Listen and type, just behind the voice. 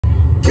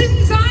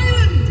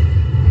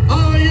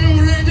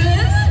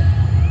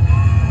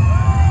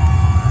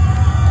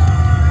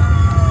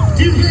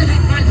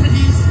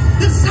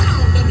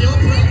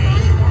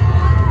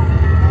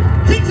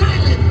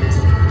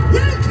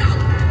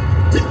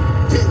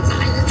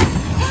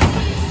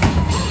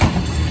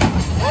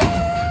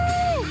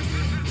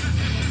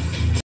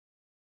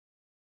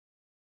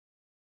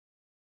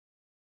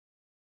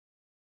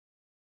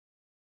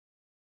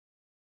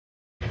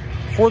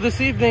For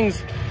this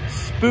evening's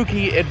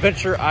spooky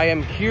adventure, I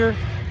am here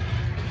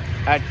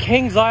at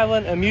Kings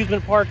Island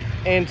Amusement Park,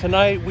 and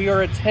tonight we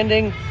are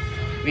attending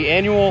the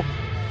annual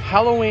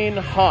Halloween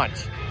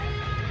Haunt.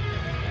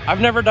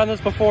 I've never done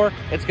this before.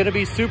 It's gonna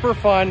be super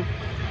fun.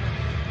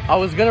 I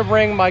was gonna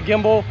bring my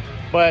gimbal,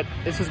 but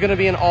this is gonna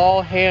be an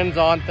all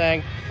hands-on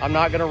thing. I'm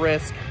not gonna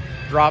risk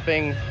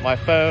dropping my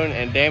phone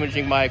and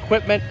damaging my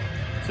equipment.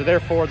 So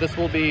therefore, this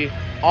will be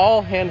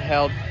all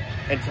handheld.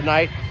 And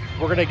tonight,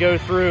 we're gonna go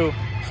through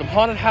some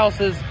haunted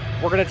houses.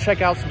 We're gonna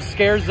check out some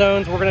scare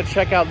zones. We're gonna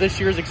check out this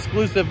year's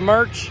exclusive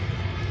merch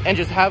and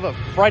just have a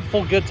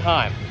frightful good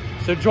time.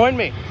 So join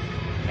me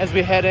as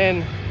we head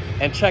in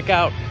and check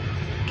out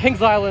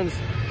Kings Island's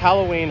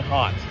Halloween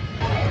Haunt.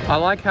 I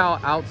like how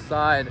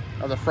outside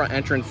of the front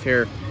entrance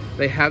here,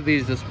 they have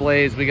these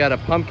displays. We got a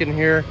pumpkin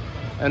here,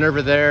 and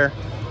over there,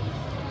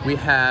 we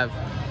have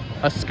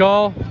a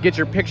skull. Get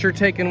your picture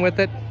taken with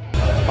it.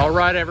 All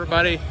right,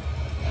 everybody,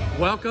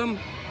 welcome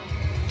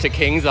to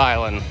Kings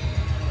Island.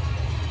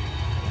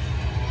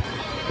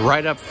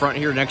 Right up front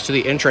here next to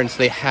the entrance,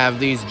 they have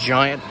these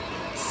giant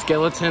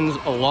skeletons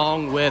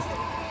along with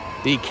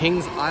the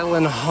Kings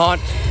Island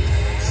Haunt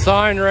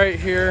sign right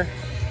here.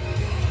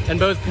 And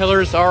both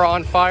pillars are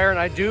on fire, and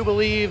I do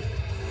believe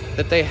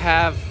that they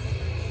have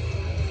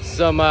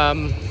some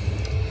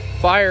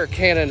fire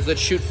cannons that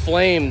shoot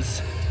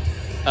flames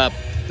up.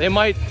 They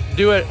might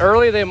do it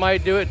early, they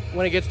might do it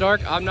when it gets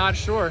dark, I'm not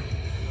sure.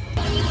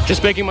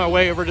 Just making my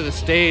way over to the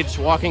stage,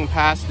 walking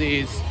past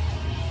these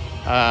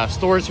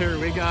stores here.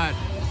 We got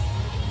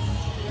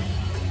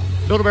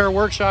Build-A-Bear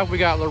Workshop, we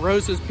got La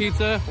Rosa's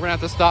Pizza. We're gonna have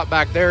to stop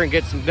back there and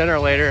get some dinner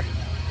later.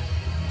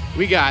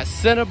 We got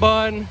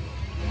Cinnabon,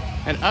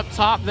 and up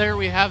top there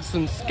we have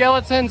some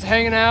skeletons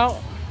hanging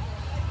out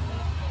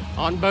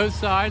on both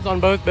sides, on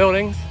both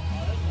buildings.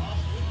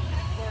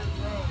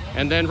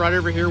 And then right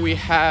over here we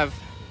have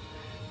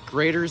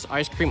Grater's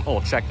Ice Cream.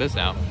 Oh, check this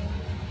out.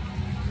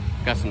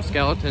 Got some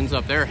skeletons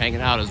up there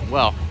hanging out as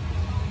well.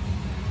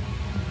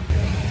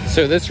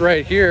 So this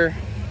right here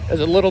is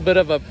a little bit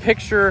of a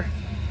picture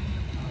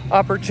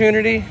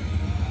opportunity.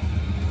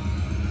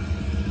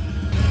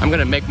 I'm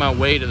gonna make my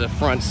way to the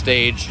front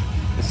stage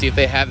and see if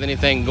they have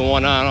anything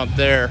going on up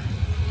there.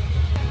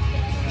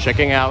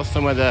 Checking out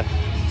some of the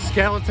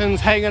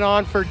skeletons hanging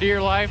on for dear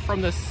life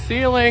from the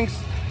ceilings,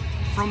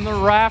 from the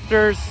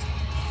rafters.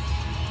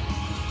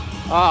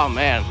 Oh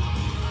man.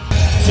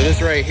 So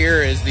this right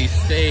here is the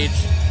stage,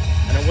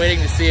 and I'm waiting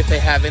to see if they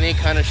have any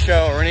kind of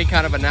show or any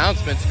kind of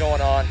announcements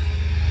going on.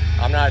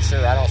 I'm not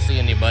sure, I don't see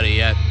anybody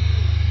yet.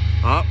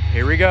 Oh,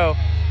 here we go.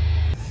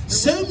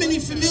 So many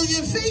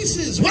familiar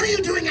faces. What are you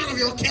doing out of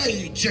your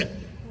cage?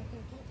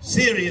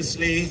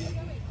 Seriously?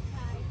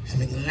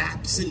 Having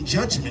lapse in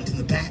judgment in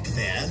the back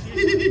there.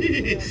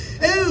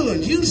 Oh,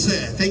 and you,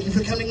 sir, thank you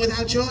for coming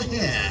without your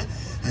hair.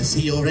 I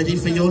see you're ready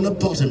for your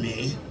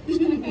lobotomy.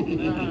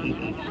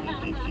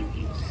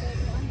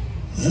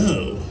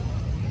 Oh,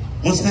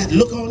 what's that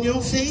look on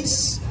your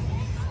face?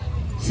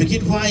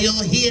 Forget why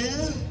you're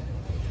here?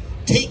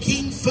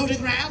 Taking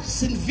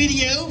photographs and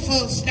video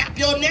for Snap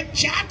Your Neck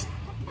chat?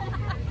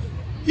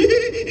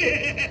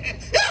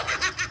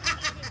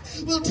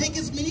 Well, take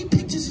as many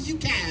pictures as you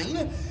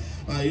can.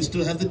 You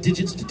still have the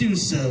digits to do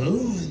so,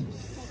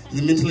 and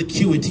the mental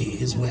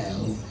acuity as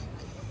well.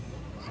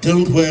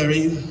 Don't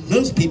worry,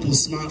 most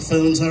people's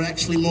smartphones are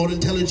actually more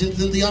intelligent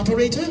than the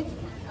operator.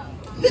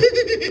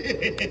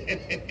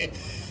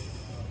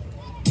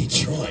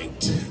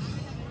 Detroit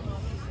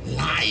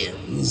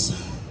Lions.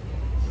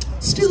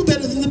 Still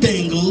better than the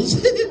Bengals.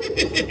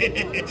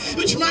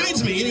 Which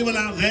reminds me, anyone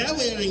out there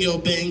wearing your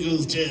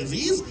Bengals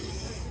jerseys,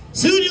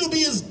 soon you'll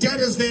be as dead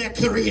as their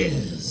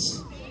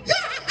careers.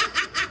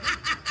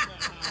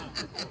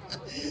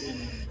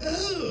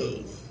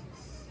 Oh,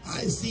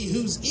 I see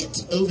who's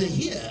it over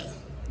here.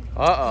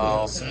 Uh-oh.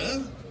 Hello,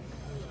 sir.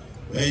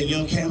 Wearing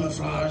your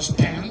camouflage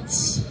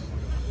pants.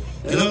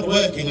 They're not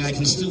working, I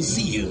can still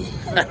see you.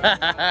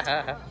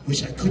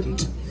 Wish I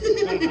couldn't.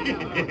 Right over here,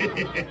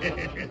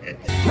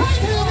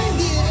 on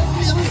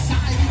the other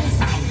side of the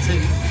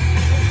fountain,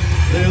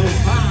 they'll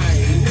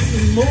find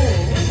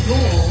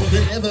more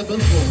than ever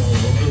before.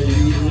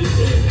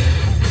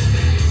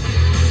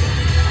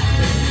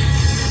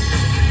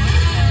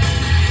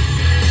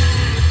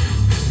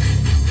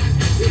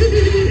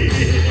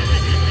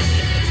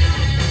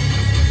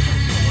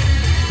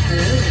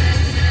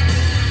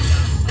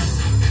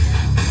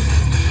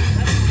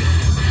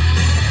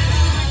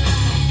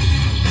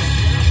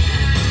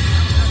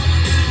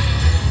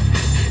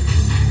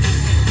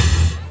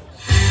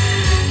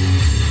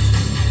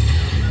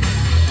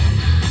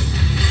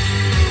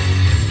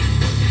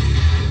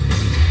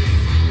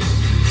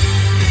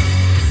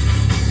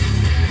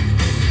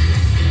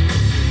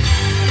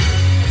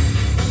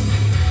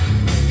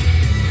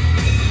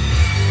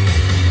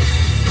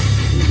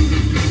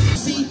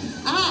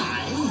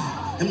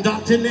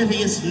 Dr.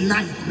 Nevious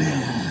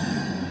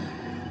Nightmare.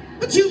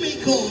 But you may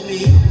call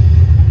me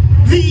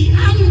the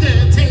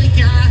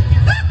Undertaker.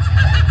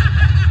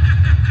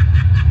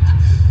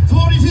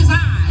 For it is I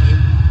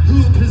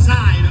who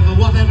preside over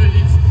whatever it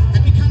is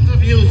that becomes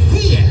of you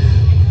here,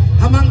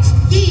 amongst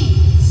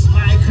these,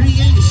 my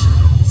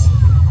creations,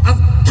 of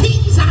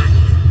King's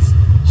Island's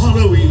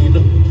Halloween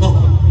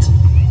haunt.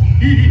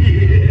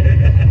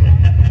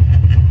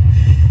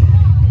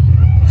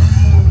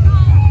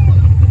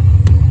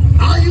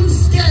 Are you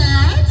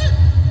scared?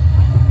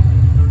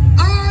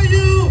 Are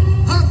you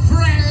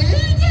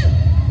afraid?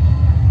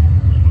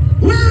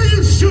 Well,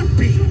 you should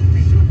be,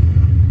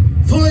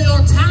 for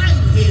your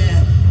time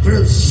here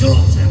grows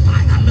shorter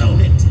by the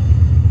moment.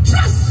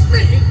 Trust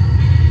me!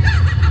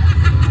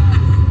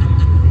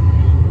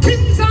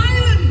 King's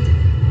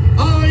Island,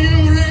 are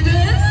you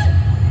ready?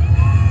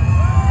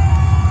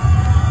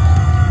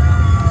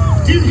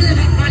 Do you hear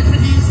that, my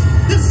pretties?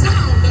 The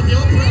sound of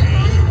your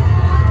prey.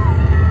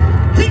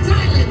 King's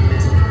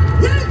Island,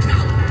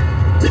 welcome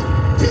to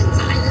King's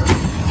Island.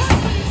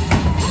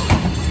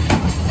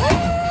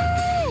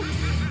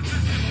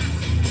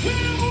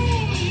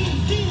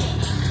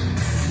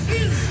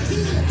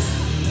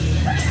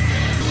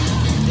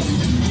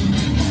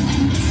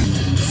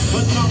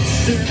 But not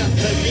stirred up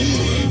the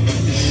need,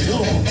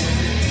 sure.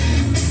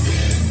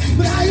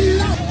 But I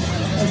love it,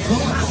 of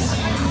course.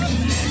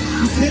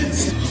 You can't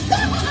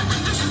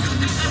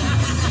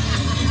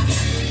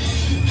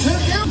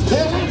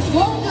they're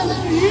longer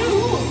than you.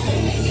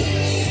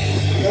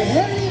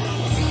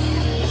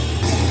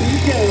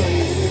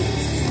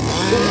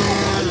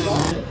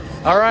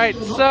 All right,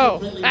 so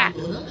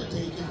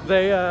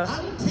they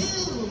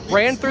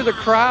ran through the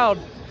crowd,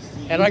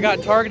 and I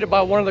got targeted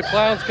by one of the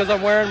clowns because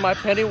I'm wearing my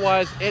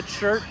Pennywise It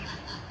shirt,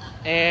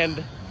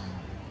 and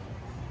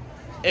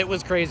it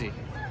was crazy.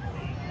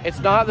 It's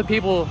not the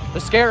people,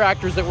 the scare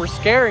actors that were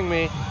scaring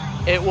me,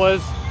 it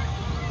was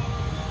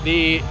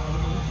the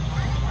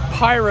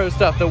pyro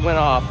stuff that went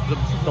off,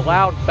 the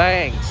loud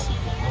bangs.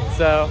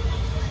 So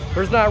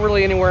there's not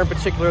really anywhere in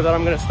particular that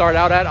I'm gonna start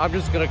out at. I'm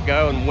just gonna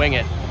go and wing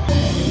it.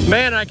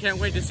 Man, I can't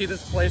wait to see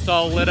this place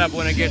all lit up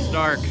when it gets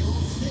dark.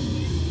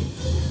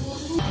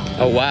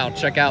 Oh wow,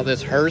 check out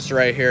this hearse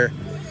right here.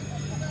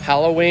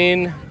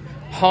 Halloween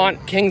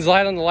Haunt Kings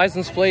Island. The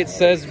license plate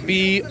says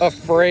 "Be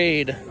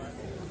Afraid."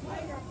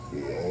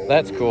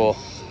 That's cool.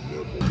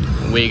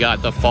 We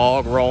got the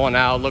fog rolling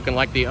out, looking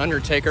like the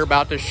Undertaker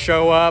about to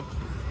show up.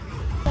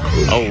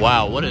 Oh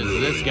wow, what is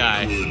this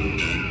guy?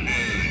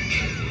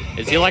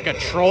 Is he like a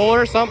troll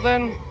or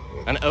something?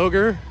 An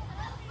ogre?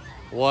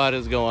 What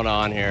is going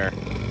on here?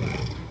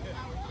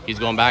 He's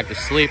going back to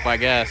sleep, I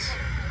guess.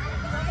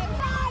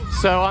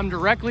 So I'm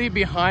directly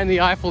behind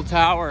the Eiffel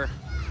Tower,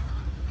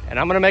 and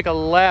I'm gonna make a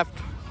left.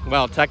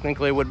 Well,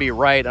 technically it would be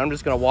right. I'm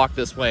just gonna walk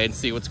this way and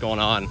see what's going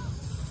on.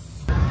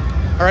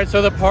 All right,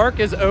 so the park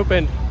is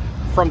open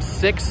from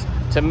 6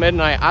 to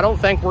midnight. I don't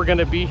think we're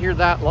gonna be here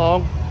that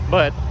long,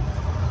 but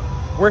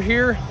we're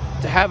here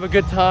to have a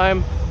good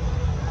time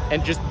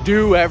and just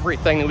do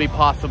everything that we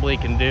possibly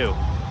can do.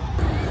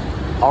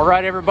 All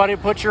right, everybody,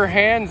 put your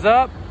hands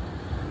up.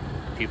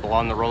 People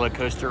on the roller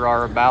coaster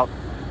are about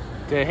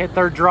to hit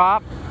their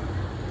drop.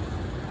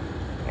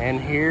 And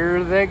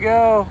here they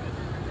go.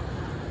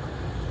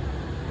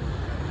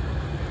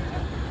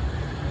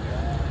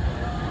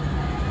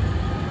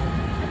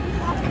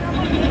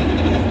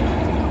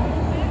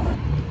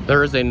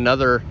 There is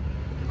another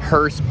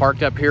hearse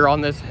parked up here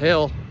on this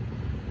hill.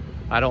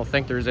 I don't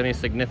think there's any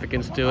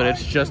significance to it.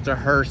 It's just a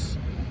hearse.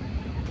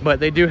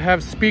 But they do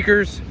have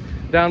speakers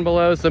down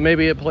below, so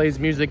maybe it plays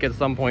music at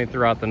some point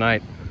throughout the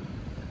night.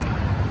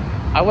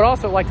 I would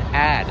also like to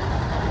add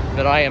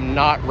that I am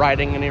not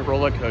riding any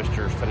roller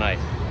coasters tonight.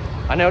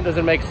 I know it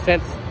doesn't make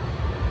sense.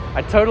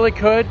 I totally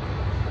could,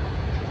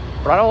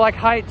 but I don't like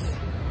heights.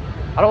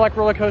 I don't like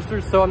roller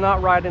coasters, so I'm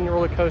not riding any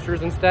roller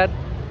coasters. Instead,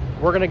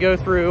 we're gonna go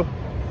through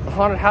the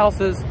haunted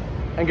houses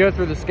and go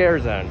through the scare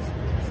zones.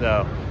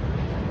 So,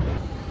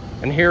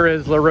 and here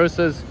is La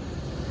Rosa's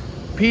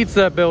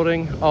pizza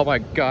building. Oh my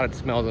God, it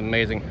smells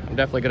amazing. I'm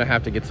definitely gonna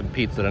have to get some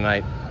pizza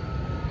tonight.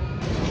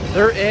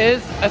 There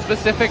is a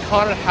specific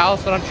haunted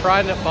house that I'm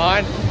trying to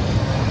find.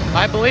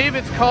 I believe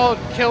it's called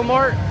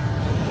Killmart.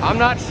 I'm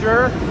not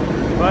sure,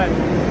 but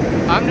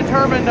I'm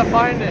determined to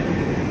find it.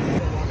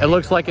 It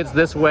looks like it's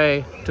this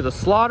way to the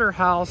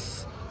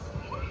slaughterhouse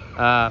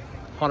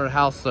haunted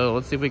house, so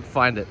let's see if we can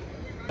find it.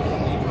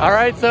 All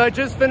right, so I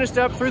just finished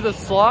up through the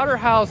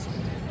slaughterhouse.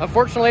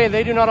 Unfortunately,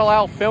 they do not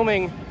allow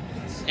filming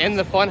in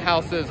the fun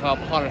houses,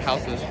 haunted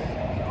houses.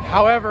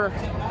 However,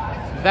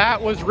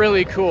 that was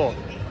really cool.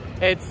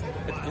 It's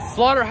the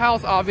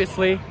slaughterhouse,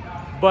 obviously,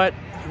 but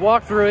you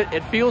walk through it,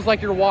 it feels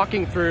like you're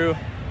walking through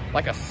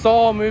like a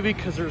Saw movie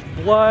because there's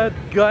blood,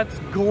 guts,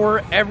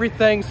 gore,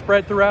 everything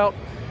spread throughout.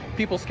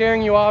 People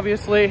scaring you,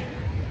 obviously.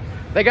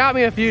 They got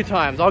me a few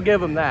times, I'll give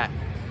them that.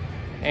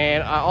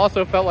 And I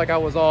also felt like I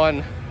was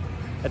on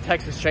a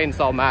Texas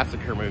Chainsaw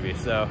Massacre movie,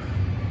 so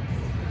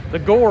the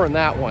gore in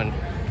that one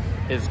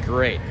is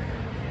great.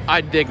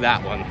 I dig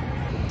that one.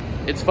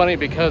 It's funny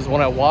because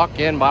when I walk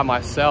in by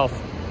myself,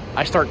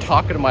 I start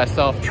talking to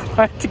myself,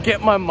 trying to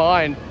get my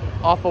mind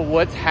off of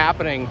what's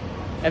happening.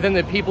 And then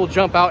the people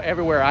jump out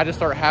everywhere. I just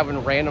start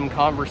having random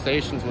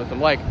conversations with them.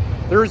 Like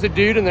there was a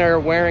dude in there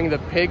wearing the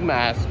pig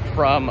mask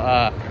from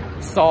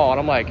Saw, and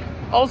I'm like,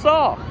 oh,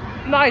 Saw,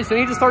 nice.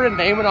 And he just started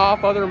naming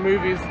off other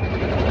movies.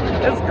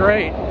 It's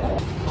great.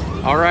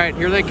 All right,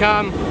 here they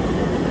come.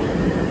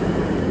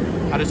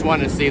 I just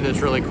wanted to see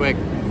this really quick.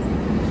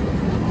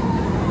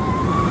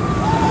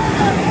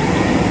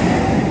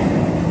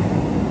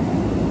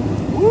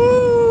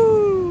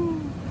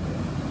 Woo!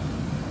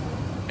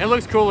 It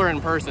looks cooler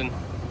in person.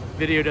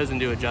 Video doesn't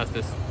do it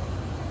justice.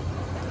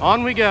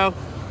 On we go.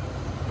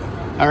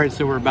 All right,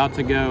 so we're about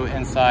to go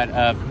inside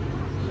of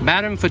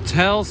Madame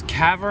Fatel's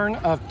Cavern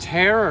of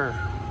Terror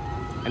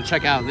and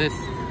check out this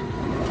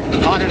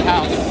haunted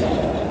house.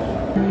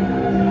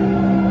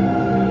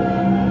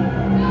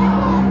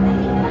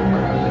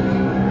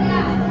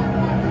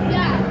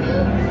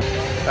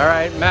 All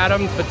right,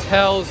 Madame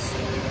Fatel's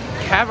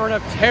Cavern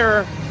of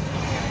Terror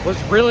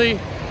was really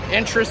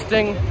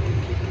interesting.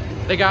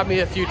 They got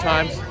me a few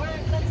times.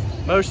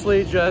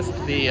 Mostly just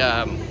the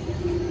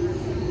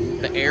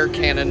air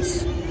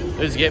cannons.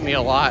 Those get me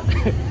a lot.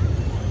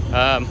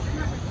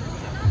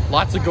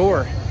 Lots of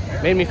gore.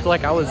 Made me feel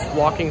like I was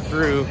walking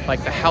through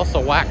like the House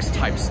of Wax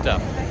type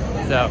stuff.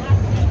 So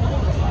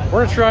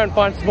we're gonna try and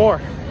find some more.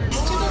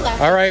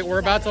 All right, we're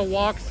about to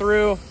walk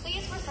through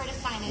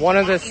one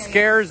of the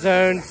scare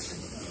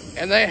zones,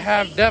 and they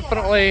have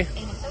definitely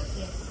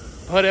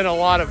put in a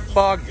lot of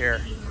fog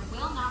here.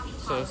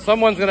 So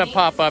someone's gonna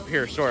pop up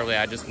here shortly,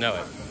 I just know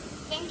it.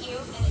 Thank you,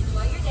 and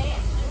enjoy your day at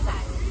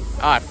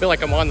inside. I feel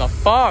like I'm on the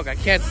fog. I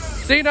can't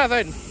see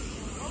nothing.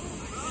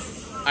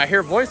 I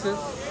hear voices.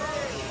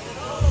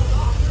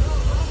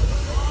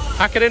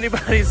 How could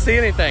anybody see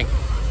anything?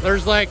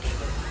 There's like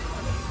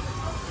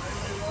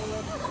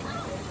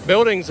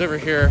buildings over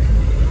here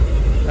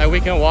that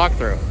we can walk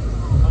through.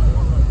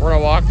 We're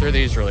gonna walk through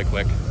these really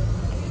quick.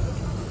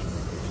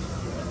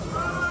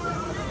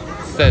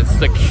 It says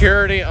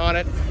security on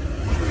it.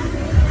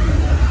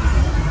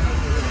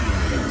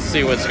 Let's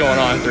see what's going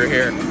on through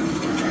here.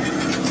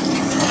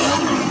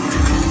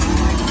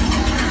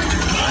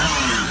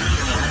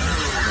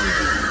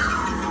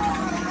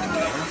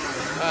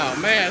 Oh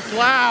man, it's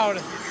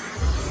loud.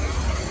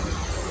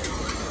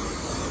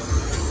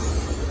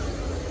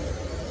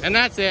 And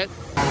that's it.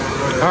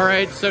 All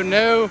right, so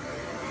no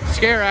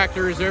scare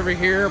actors over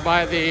here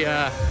by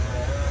the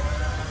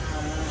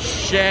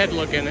shed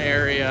looking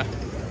area.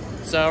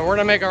 So we're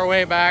gonna make our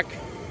way back.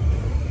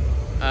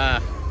 I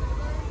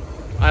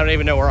don't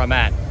even know where I'm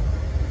at.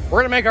 We're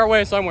gonna make our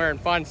way somewhere and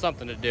find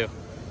something to do.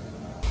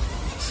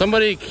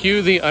 Somebody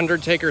cue the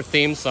Undertaker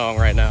theme song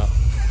right now.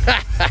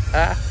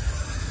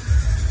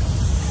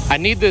 I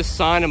need this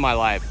sign in my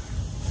life.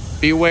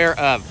 Beware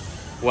of,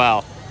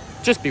 well,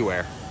 just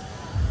beware.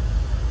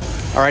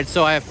 All right,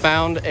 so I have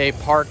found a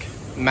park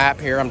map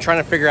here. I'm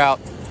trying to figure out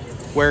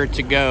where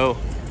to go.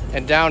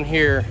 And down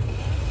here,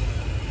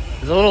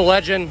 there's a little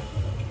legend.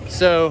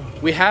 So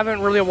we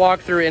haven't really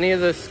walked through any of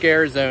the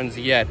scare zones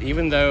yet,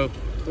 even though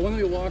the one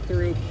we walked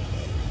through,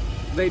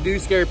 they do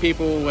scare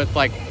people with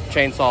like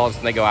chainsaws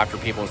and they go after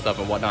people and stuff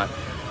and whatnot.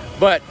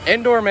 But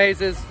indoor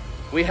mazes,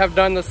 we have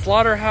done the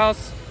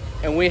Slaughterhouse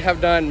and we have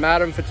done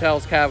Madame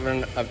Fatel's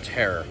Cavern of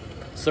Terror.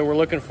 So we're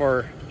looking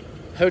for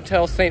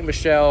Hotel Saint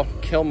Michel,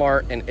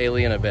 Kilmart, and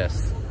Alien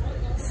Abyss.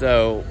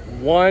 So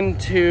 1,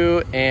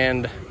 2,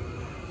 and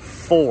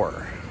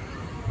 4.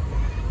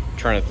 I'm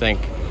trying to think.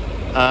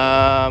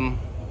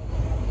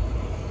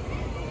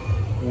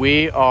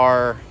 We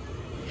are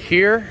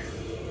here.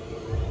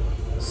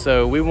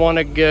 So we want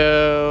to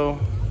go,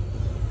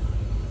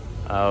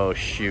 oh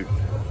shoot.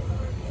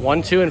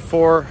 1, 2, and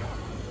 4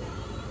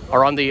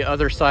 are on the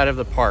other side of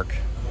the park.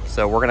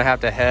 So we're gonna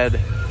have to head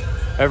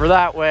over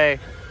that way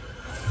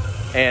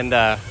and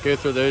go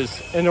through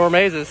those indoor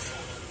mazes.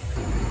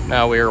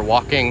 Now we are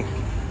walking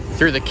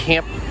through the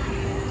Camp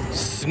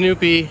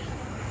Snoopy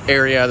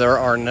area. There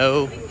are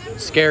no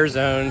scare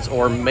zones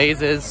or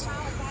mazes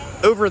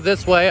over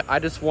this way. I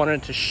just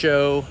wanted to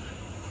show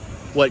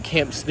what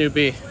Camp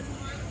Snoopy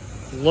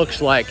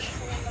looks like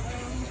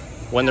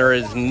when there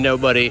is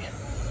nobody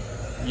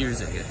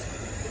using it.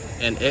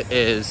 And it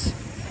is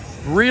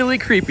really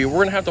creepy. We're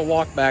gonna have to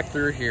walk back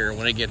through here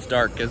when it gets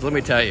dark, because let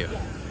me tell you,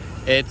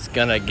 it's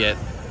gonna get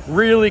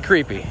really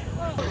creepy.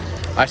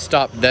 I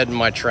stopped dead in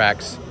my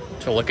tracks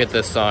to look at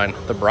this sign,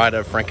 the Bride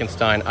of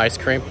Frankenstein ice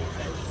cream.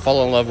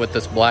 Fall in love with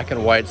this black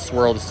and white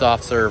swirled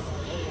soft serve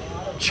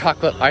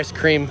chocolate ice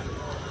cream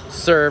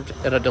served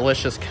in a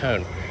delicious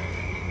cone.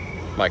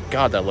 My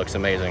God, that looks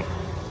amazing.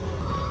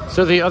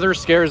 So the other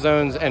scare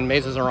zones and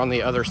mazes are on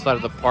the other side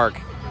of the park.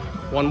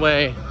 One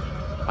way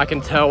I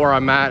can tell where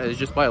I'm at is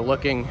just by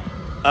looking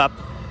up,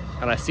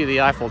 and I see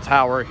the Eiffel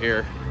Tower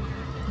here.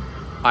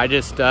 I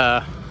just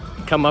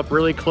come up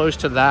really close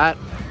to that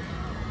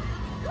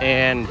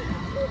and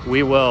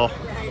we will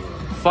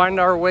find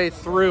our way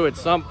through at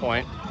some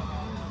point.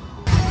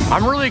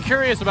 I'm really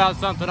curious about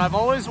something. I've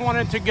always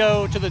wanted to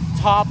go to the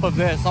top of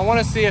this. I want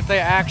to see if they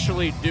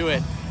actually do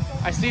it.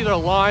 I see the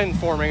line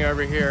forming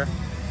over here,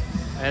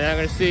 and I'm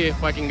gonna see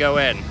if I can go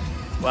in.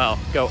 Well,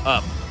 go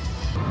up.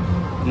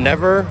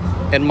 Never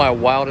in my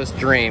wildest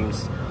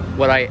dreams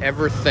would I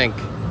ever think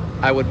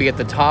I would be at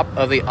the top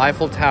of the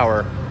Eiffel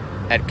Tower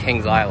at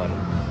Kings Island.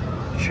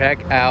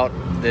 Check out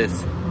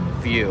this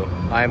view.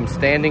 I'm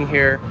standing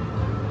here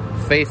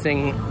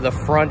facing the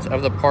front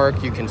of the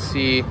park. You can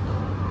see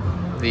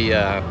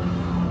the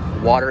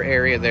water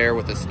area there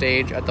with the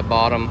stage at the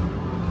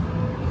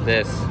bottom.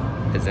 This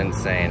is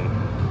insane.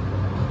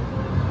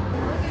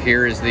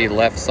 Here is the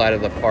left side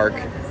of the park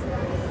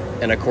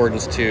in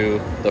accordance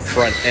to the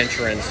front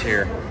entrance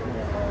here.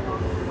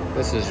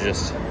 This is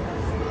just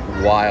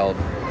wild,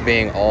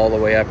 being all the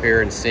way up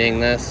here and seeing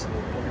this.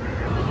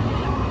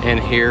 And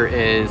here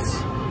is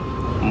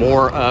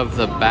more of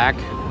the back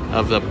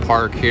of the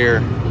park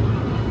here.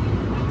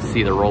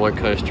 See the roller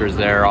coasters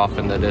there off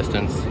in the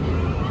distance.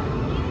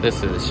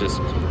 This is just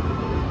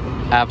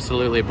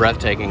absolutely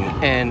breathtaking,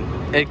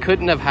 and it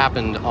couldn't have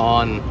happened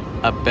on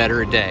a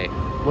better day.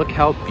 Look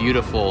how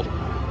beautiful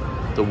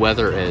the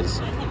weather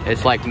is.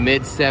 It's like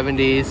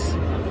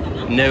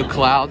mid-70s, no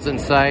clouds in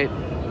sight.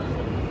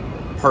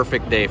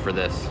 Perfect day for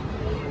this.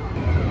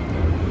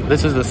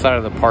 This is the side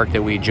of the park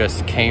that we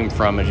just came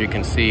from. As you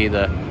can see,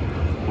 the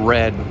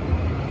red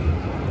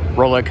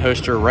roller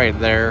coaster right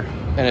there.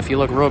 And if you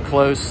look real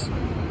close,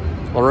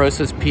 La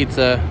Rosa's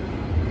Pizza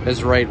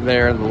is right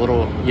there, the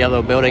little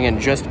yellow building.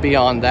 And just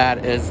beyond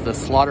that is the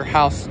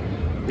slaughterhouse,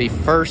 the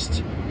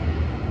first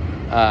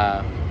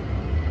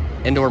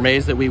indoor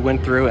maze that we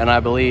went through. And I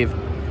believe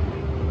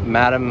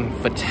Madame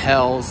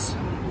Fatale's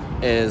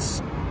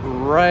is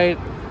right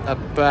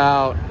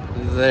about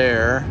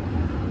there.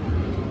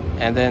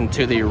 And then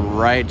to the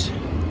right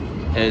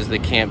is the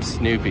Camp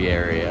Snoopy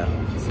area.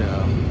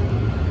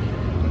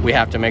 So we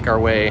have to make our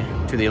way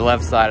to the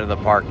left side of the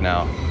park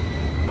now.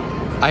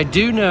 I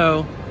do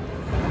know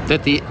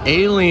that the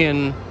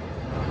Alien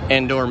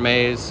indoor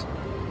maze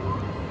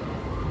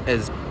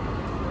is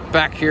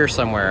back here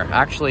somewhere.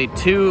 Actually,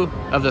 2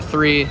 of the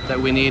 3 that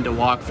we need to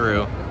walk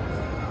through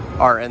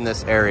are in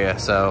this area.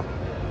 So,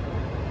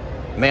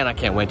 man, I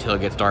can't wait till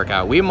it gets dark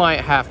out. We might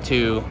have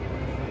to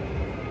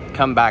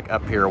come back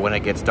up here when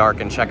it gets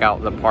dark and check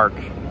out the park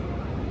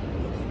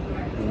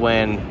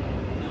when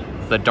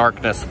the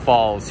darkness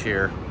falls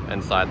here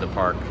inside the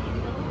park.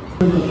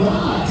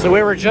 So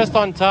we were just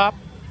on top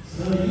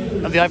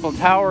of the Eiffel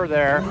Tower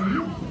there,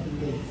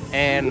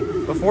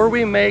 and before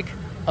we make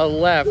a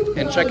left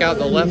and check out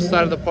the left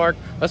side of the park,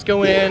 let's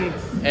go in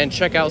and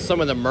check out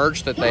some of the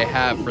merch that they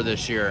have for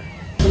this year.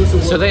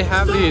 So they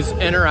have these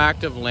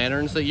interactive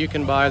lanterns that you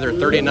can buy. They're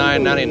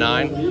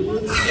 $39.99,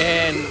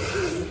 and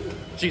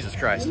Jesus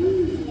Christ.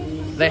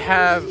 They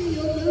have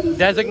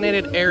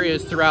designated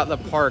areas throughout the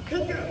park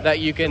that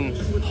you can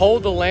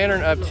hold the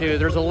lantern up to.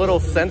 There's a little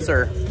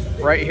sensor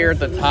right here at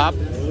the top,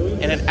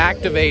 and it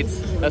activates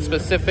a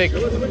specific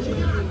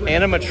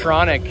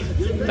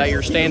animatronic that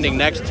you're standing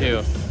next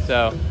to.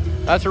 So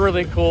that's a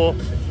really cool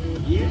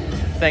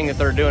thing that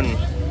they're doing.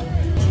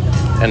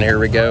 And here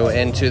we go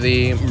into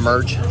the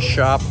merch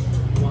shop.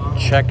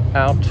 Check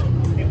out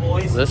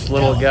this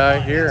little guy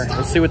here.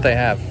 Let's see what they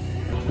have.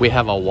 We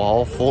have a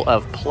wall full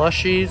of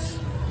plushies.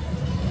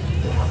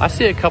 I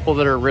see a couple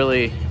that are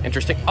really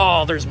interesting.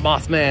 Oh, there's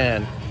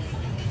Mothman.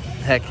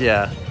 Heck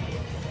yeah.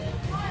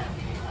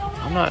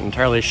 I'm not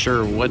entirely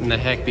sure what in the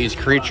heck these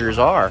creatures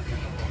are,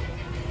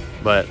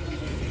 but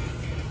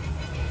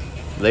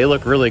they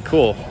look really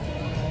cool.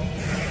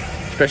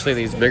 Especially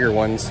these bigger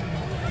ones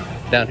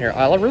down here.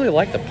 I really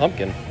like the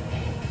pumpkin.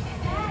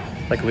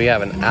 Like, we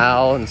have an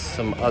owl and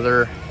some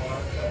other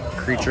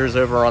creatures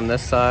over on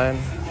this side.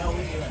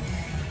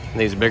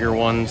 These bigger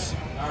ones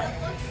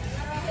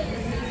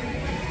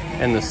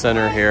in the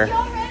center here.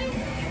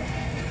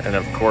 And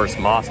of course,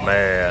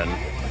 Mothman.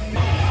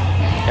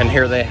 And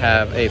here they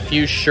have a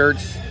few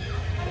shirts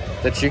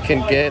that you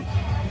can get.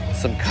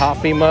 Some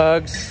coffee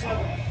mugs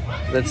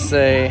that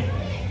say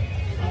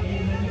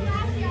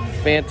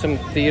Phantom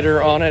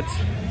Theater on it.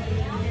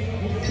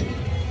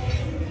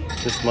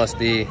 This must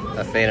be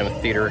a Phantom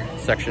Theater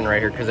section right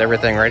here, because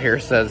everything right here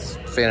says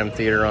Phantom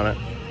Theater on it.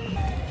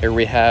 Here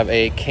we have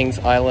a Kings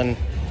Island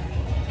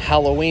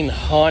Halloween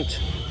Haunt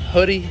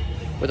hoodie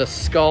with a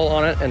skull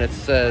on it, and it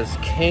says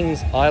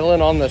Kings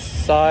Island on the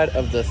side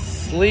of the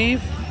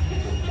sleeve.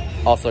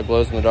 Also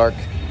glows in the dark.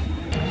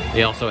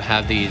 They also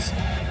have these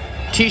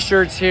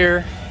t-shirts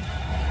here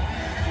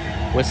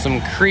with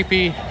some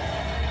creepy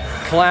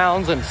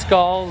clowns and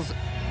skulls.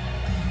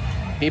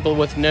 People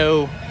with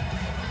no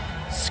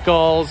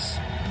skulls.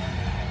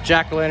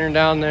 Jack-o'-lantern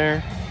down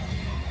there.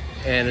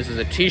 And this is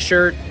a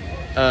t-shirt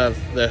of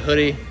the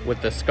hoodie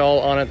with the skull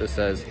on it that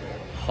says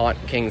Haunt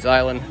Kings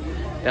Island.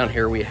 Down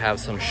here we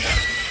have some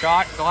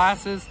shot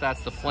glasses.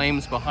 That's the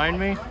flames behind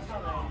me.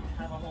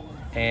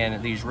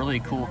 And these really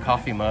cool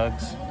coffee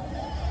mugs.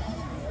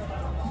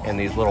 And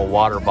these little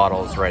water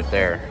bottles right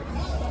there.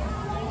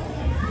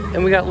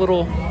 And we got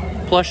little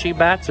plushy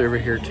bats over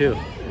here too.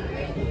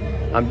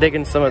 I'm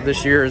digging some of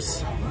this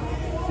year's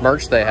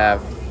merch they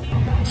have.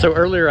 So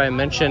earlier I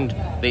mentioned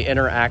the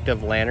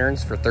interactive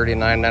lanterns for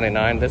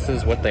 $39.99. This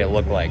is what they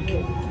look like.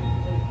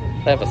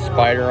 They have a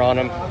spider on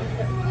them.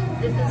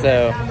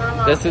 So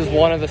this is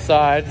one of the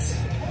sides.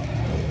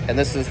 And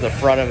this is the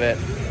front of it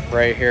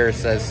right here. It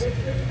says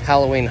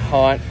Halloween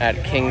Haunt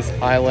at Kings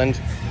Island.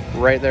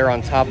 Right there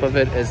on top of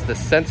it is the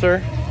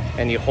sensor,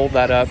 and you hold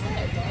that up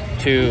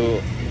to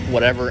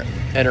whatever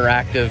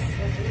interactive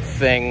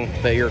thing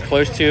that you're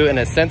close to, and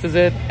it senses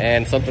it,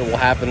 and something will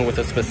happen with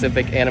a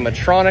specific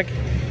animatronic.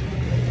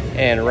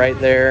 And right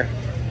there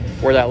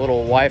where that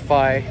little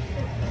Wi-Fi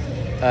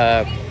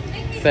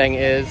thing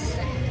is,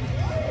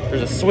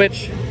 there's a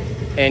switch,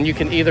 and you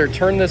can either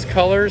turn this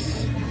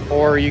colors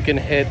or you can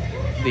hit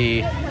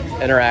the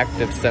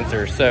interactive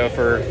sensor. So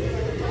for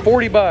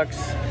 40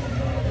 bucks,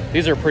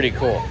 these are pretty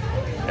cool,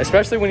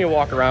 especially when you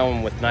walk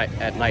around with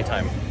at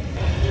nighttime.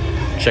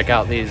 Check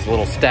out these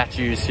little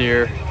statues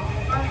here.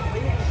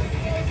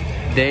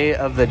 Day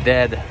of the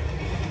Dead.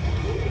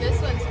 This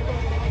one's cool.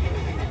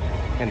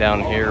 And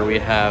down here we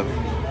have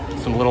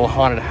some little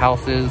haunted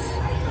houses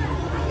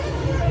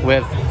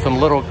with some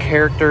little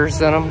characters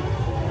in them.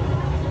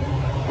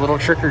 Little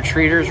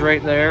trick-or-treaters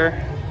right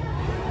there.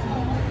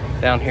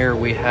 Down here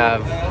we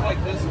have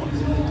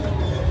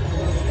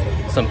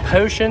some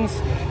potions.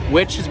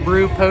 Witch's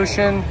Brew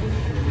potion.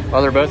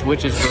 Well, they're both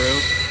Witch's Brew.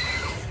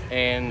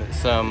 And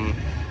some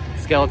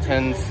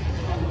skeletons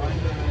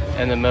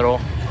in the middle.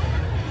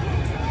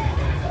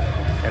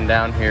 And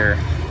down here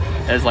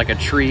is like a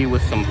tree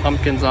with some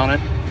pumpkins on it.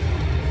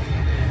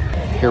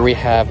 Here we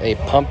have a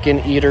pumpkin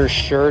eater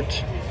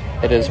shirt.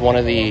 It is one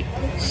of the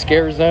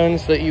scare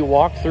zones that you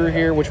walk through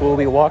here, which we'll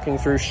be walking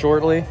through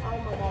shortly.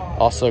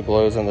 Also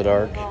glows in the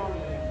dark.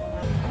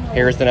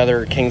 Here's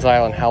another Kings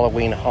Island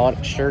Halloween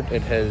Haunt shirt.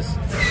 It has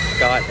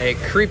got a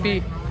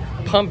creepy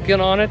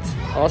pumpkin on it.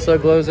 Also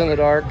glows in the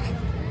dark.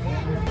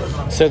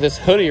 So this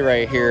hoodie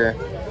right here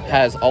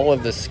has all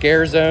of the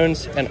scare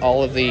zones and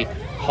all of the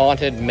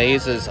haunted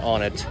mazes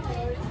on it.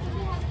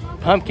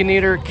 Pumpkin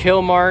Eater,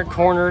 Killmart,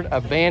 Cornered,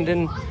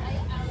 Abandoned,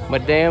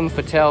 Madame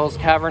Fatale's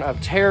Cavern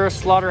of Terror,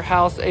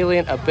 Slaughterhouse,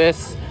 Alien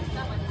Abyss,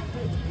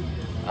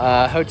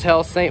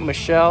 Hotel Saint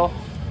Michelle.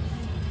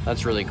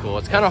 That's really cool.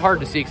 It's kind of hard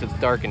to see because it's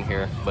dark in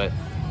here, but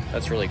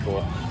that's really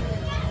cool.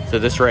 So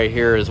this right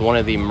here is one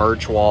of the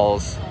merch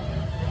walls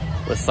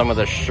with some of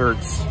the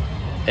shirts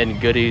and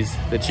goodies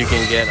that you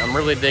can get. I'm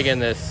really digging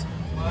this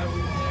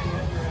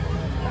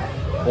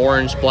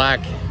orange, black,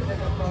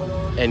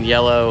 and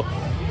yellow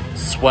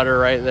sweater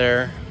right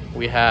there.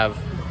 We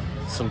have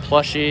some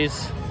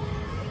plushies,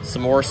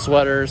 some more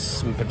sweaters,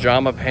 some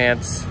pajama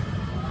pants.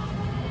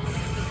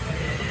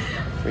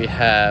 We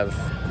have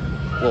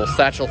a little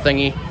satchel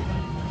thingy,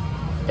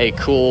 a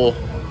cool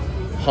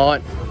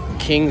Haunt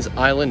Kings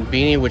Island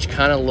beanie, which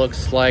kind of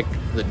looks like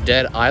the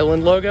Dead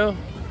Island logo.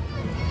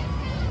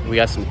 We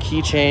got some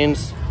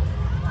keychains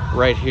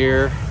right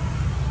here,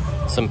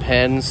 some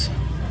pens,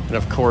 and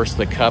of course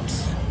the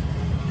cups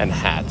and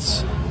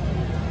hats.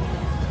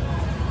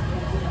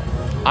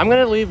 I'm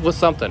gonna leave with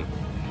something.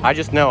 I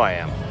just know I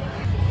am.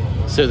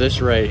 So this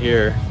right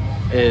here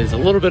is a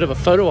little bit of a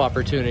photo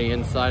opportunity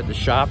inside the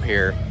shop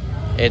here.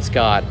 It's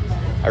got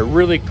a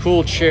really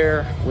cool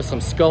chair with some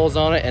skulls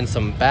on it and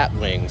some bat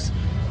wings.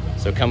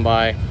 So come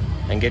by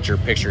and get your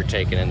picture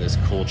taken in this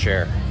cool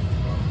chair.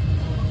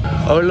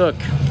 Oh look,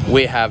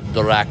 we have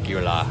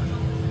Dracula.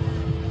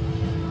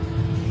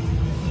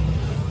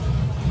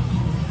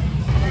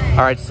 All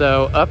right,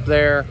 so up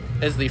there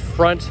is the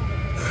front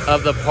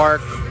of the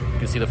park. You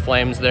can see the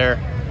flames there.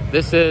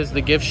 This is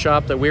the gift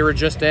shop that we were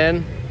just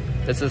in.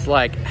 This is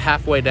like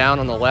halfway down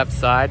on the left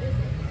side.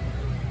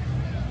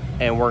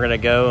 And we're gonna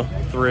go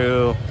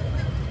through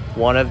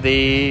one of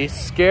the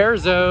scare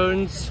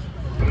zones.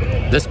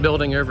 This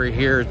building over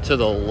here to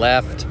the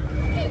left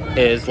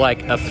is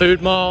like a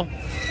food mall.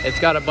 It's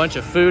got a bunch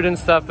of food and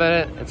stuff in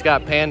it. It's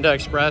got Panda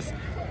Express.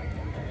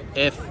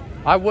 If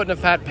I wouldn't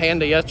have had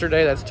Panda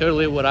yesterday, that's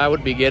totally what I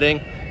would be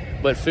getting.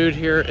 But food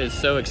here is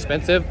so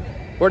expensive.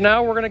 We're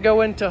gonna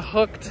go into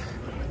Hooked,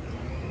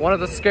 one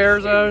of the scare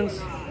zones.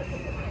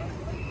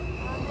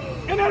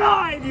 And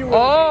alive, you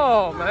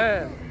Oh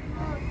man.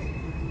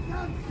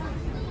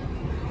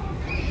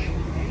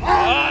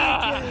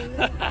 Ah.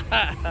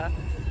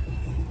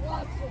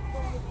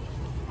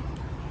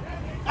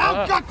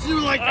 I'll gut you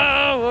like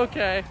a... Oh,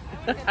 okay.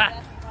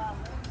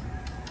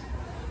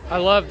 I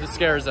love the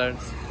scare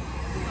zones.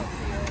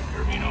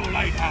 There'll be no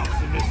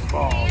lighthouse in this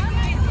fall.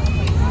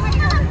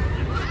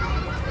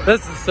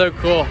 This is so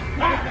cool.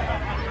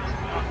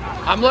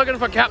 I'm looking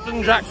for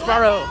Captain Jack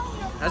Sparrow.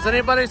 Has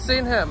anybody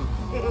seen him?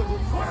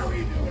 What are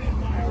we doing in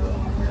my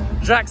room?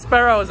 Jack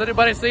Sparrow, has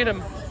anybody seen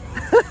him?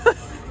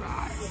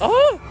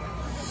 Oh!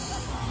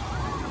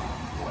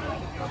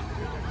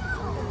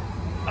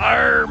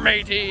 Arr,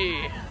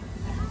 matey!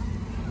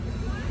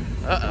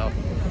 Uh-oh.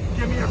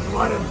 Give me your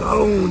blood and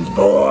bones,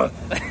 boy.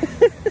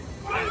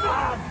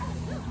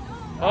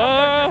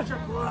 Oh! Get your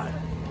blood.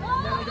 Then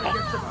I'm gonna get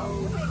your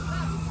bones.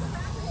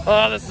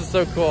 Oh, this is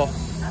so cool.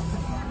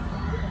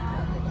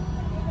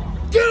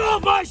 Get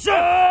off my ship!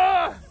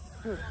 Ah!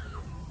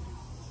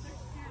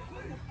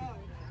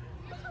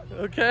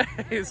 Okay,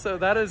 so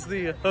that is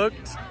the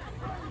Hooked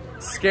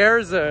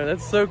Scare Zone.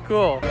 That's so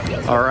cool.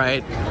 All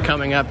right,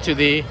 coming up to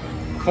the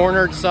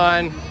Cornered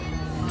sign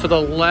to the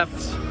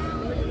left.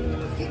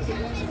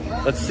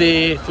 Let's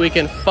see if we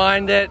can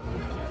find it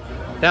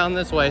down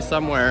this way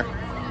somewhere.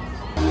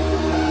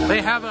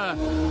 They have a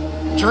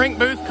drink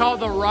booth called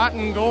the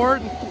Rotten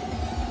Gourd,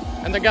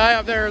 and the guy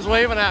up there is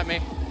waving at me.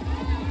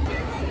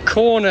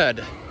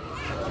 Cornered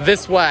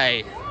this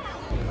way.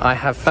 I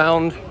have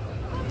found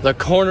the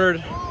cornered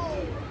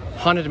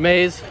haunted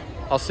maze.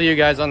 I'll see you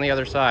guys on the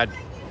other side.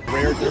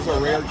 There's a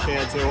rare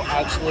chance it'll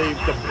actually,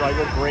 the ride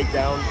will break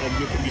down and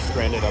you can be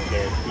stranded up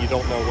there. You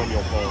don't know when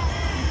you'll fall.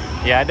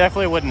 Yeah, I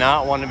definitely would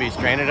not want to be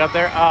stranded up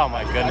there. Oh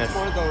my goodness. That's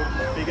one of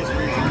the biggest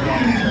reasons why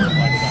I'm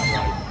terrified of that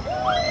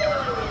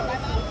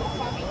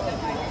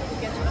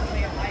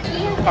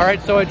ride. All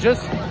right, so I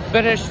just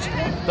finished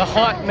the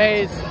haunt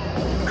maze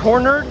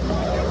cornered.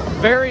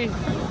 Very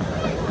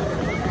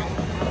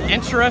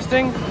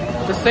interesting,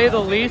 to say the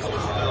least.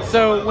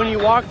 So when you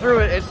walk through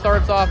it, it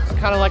starts off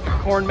kind of like a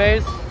corn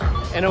maze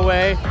in a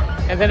way,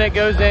 and then it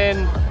goes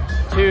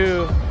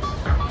into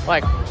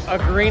like a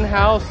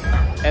greenhouse,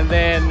 and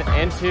then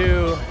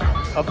into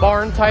a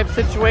barn type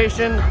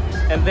situation,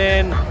 and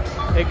then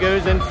it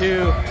goes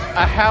into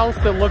a house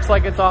that looks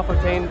like it's off of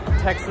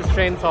Texas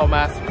Chainsaw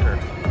Massacre.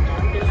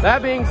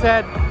 That being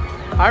said,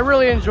 I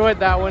really enjoyed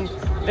that one.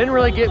 Didn't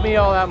really get me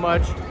all that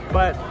much,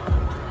 but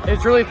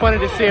it's really funny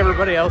to see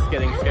everybody else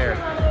getting scared.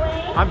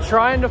 I'm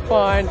trying to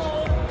find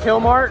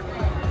Killmart.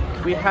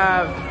 We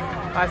have,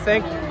 I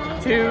think,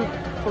 2,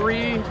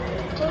 3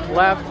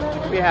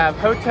 left. We have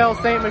Hotel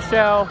St.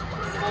 Michelle,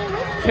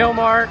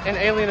 Killmart, and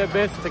Alien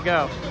Abyss to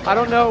go. I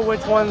don't know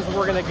which ones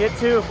we're gonna get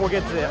to, if we'll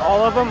get to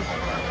all of them,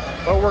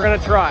 but we're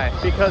gonna try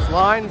because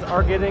lines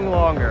are getting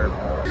longer.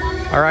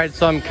 All right,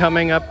 so I'm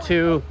coming up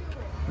to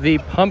the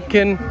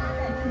Pumpkin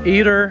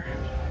Eater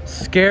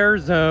Scare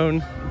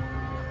Zone.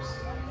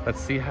 Let's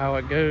see how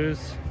it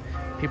goes.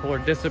 People are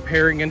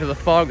disappearing into the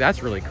fog.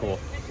 That's really cool.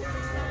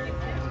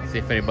 See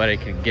if anybody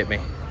can get me.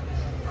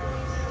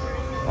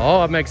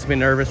 Oh, it makes me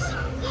nervous.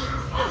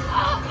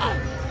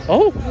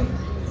 Oh!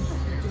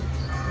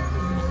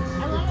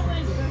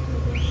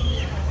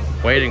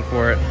 Waiting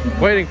for it.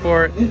 Waiting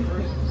for it.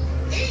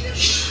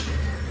 Shh!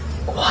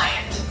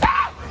 Quiet!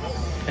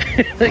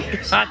 They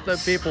got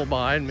the people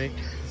behind me.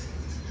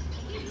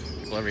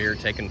 People over here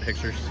taking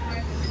pictures.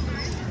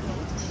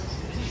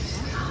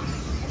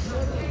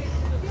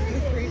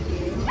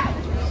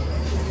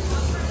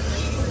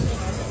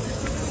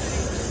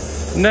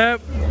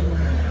 Nope.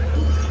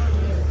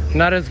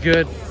 Not as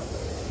good.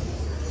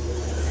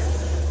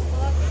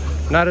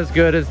 Not as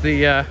good as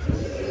the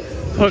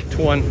hooked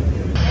one.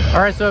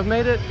 All right, so I've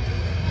made it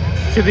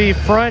to the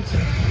front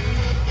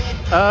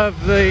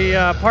of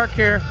the park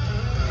here,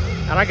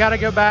 and I gotta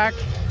go back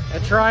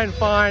and try and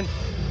find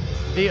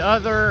the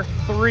other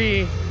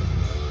 3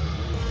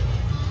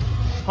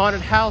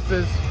 haunted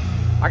houses.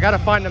 I gotta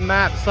find a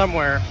map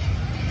somewhere.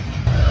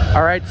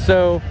 All right,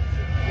 so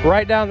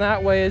right down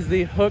that way is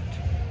the Hooked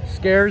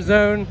Scare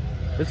Zone.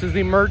 This is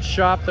the merch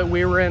shop that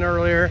we were in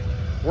earlier.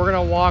 We're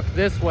gonna walk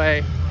this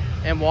way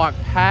and walk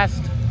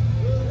past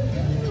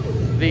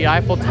the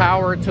Eiffel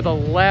Tower to the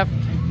left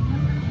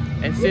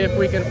and see if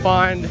we can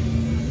find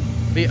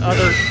the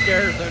other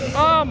scare zone.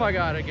 Oh my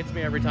God, it gets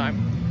me every time.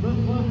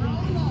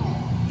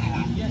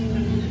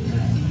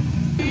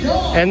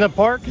 And the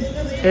park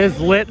is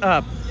lit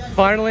up.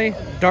 Finally,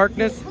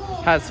 darkness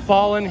has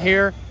fallen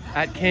here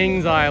at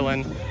Kings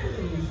Island.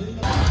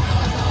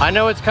 I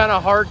know it's kind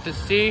of hard to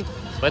see,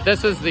 but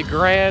this is the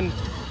Grand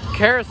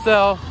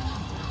Carousel,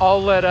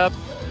 all lit up.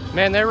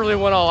 Man, they really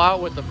went all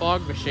out with the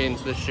fog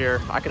machines this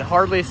year. I could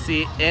hardly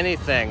see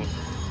anything.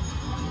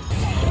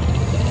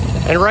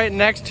 And right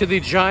next to the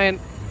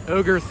giant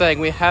ogre thing,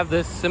 we have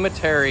this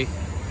cemetery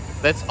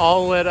that's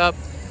all lit up.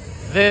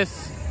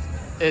 This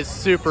is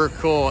super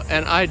cool.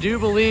 And I do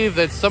believe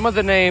that some of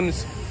the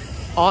names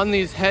on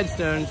these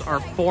headstones are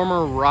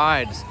former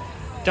rides.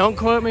 Don't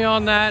quote me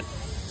on that.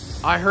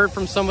 I heard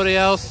from somebody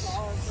else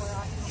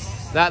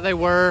that they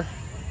were,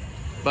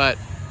 but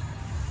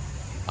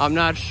I'm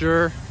not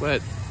sure.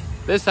 But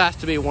this has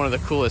to be one of the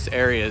coolest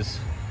areas.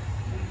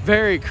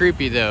 Very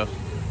creepy though,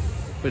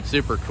 but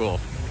super cool.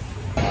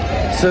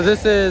 So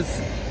this is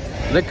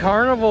the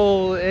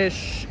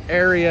carnival-ish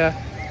area.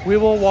 We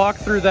will walk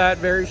through that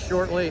very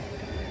shortly.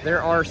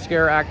 There are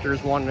scare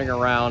actors wandering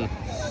around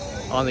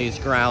on these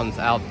grounds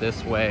out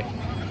this way.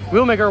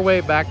 We'll make our way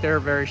back there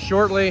very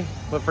shortly,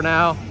 but for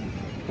now,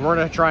 we're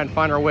gonna try and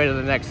find our way to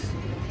the next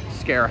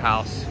scare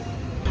house.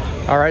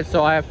 All right,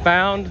 so I have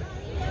found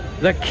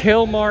the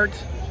Killmart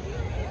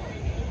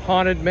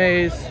haunted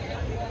maze.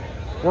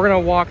 We're gonna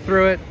walk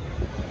through it,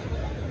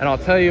 and I'll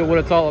tell you what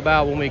it's all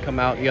about when we come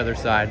out the other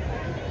side.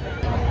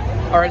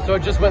 All right, so I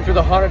just went through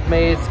the haunted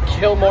maze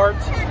Killmart.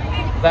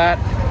 That,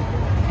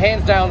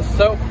 hands down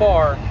so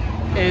far,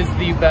 is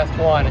the best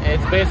one.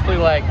 It's basically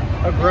like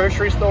a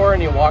grocery store,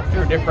 and you walk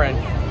through different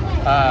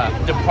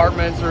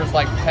departments. There's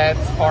like pets,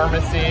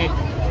 pharmacy.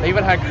 They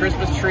even had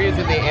Christmas trees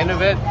at the end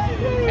of it,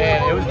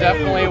 and it was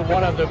definitely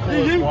one of the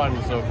coolest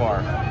ones so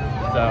far.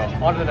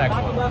 So, on to the next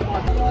one.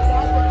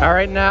 All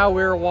right, now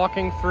we're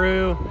walking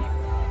through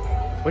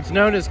what's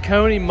known as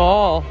Coney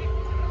Mall.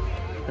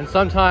 And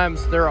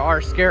sometimes there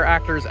are scare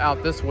actors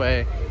out this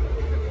way.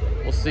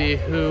 We'll see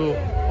who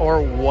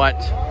or what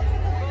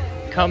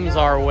comes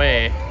our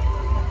way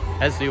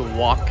as we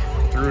walk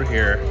through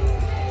here.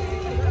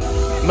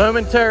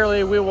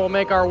 Momentarily, we will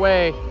make our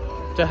way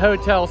to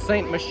Hotel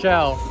Saint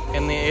Michel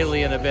in the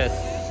Alien Abyss.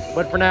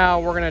 But for now,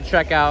 we're gonna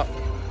check out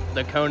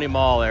the Coney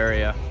Mall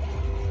area.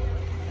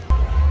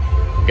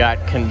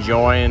 Got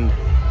conjoined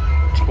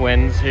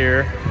twins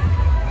here.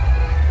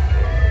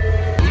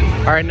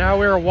 All right, now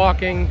we're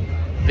walking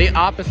the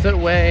opposite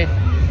way.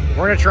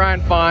 We're gonna try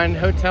and find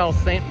Hotel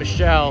Saint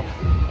Michel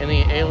in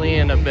the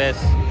Alien Abyss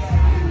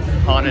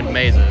haunted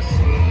mazes.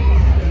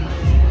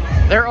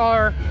 There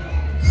are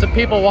some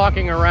people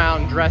walking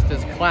around dressed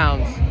as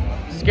clowns,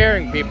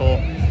 scaring people,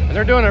 and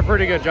they're doing a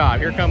pretty good job.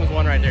 Here comes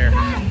one right there.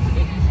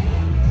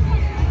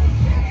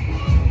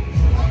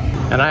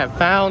 And I have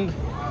found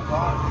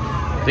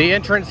the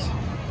entrance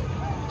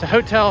to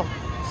Hotel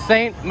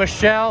Saint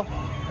Michel,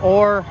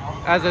 or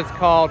as it's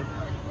called,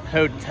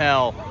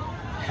 Hotel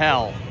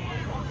Hell.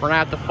 We're gonna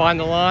have to find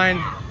the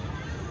line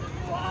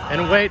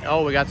and wait.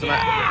 Oh, we got some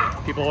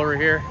people over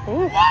here.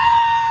 Ooh.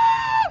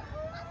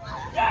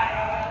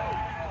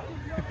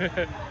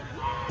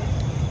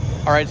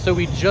 All right, so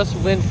we just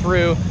went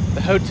through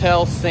the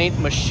Hotel Saint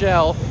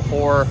Michel,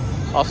 or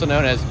also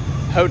known as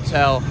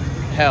Hotel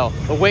Hell.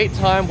 The wait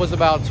time was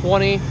about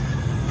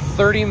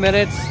 20-30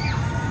 minutes,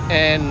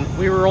 and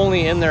we were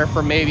only in there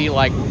for maybe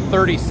like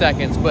 30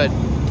 seconds, but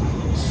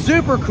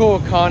super cool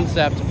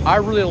concept. I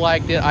really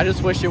liked it. I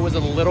just wish it was a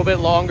little bit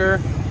longer.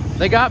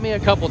 They got me a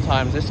couple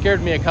times. They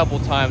scared me a couple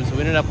times. We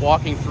ended up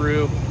walking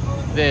through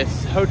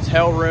this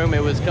hotel room.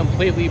 It was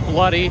completely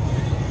bloody,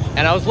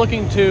 and I was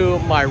looking to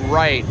my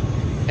right,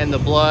 and the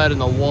blood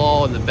and the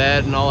wall and the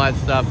bed and all that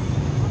stuff,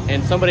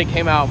 and somebody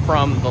came out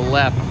from the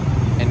left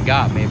and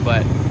got me.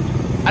 But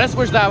I just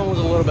wish that one was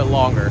a little bit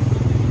longer.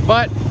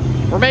 But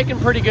we're making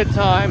pretty good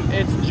time.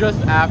 It's just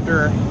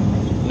after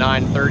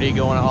 9:30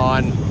 going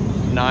on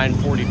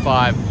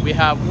 9:45. We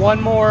have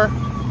one more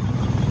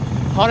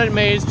haunted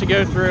maze to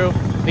go through,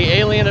 the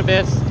Alien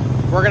Abyss.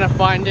 We're gonna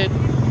find it,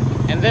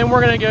 and then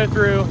we're gonna go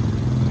through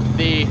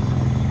the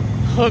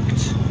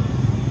hooked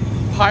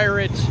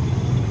pirate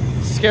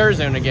scare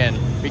zone again,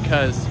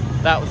 because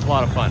that was a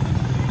lot of fun.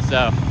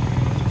 So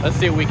let's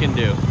see what we can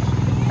do.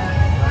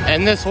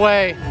 And this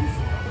way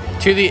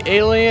to the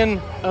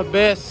Alien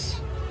Abyss.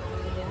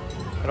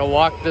 Gonna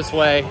walk this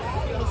way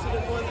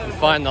and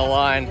find the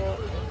line.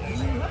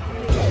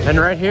 And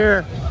right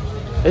here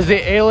is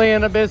the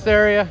Alien Abyss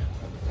area.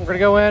 We're gonna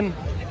go in.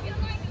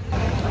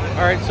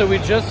 All right, so we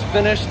just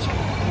finished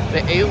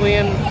the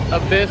Alien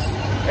Abyss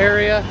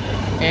area,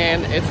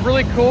 and it's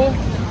really cool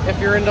if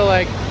you're into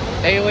like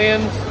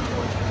aliens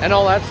and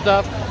all that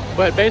stuff.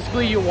 But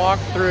basically you walk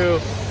through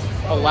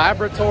a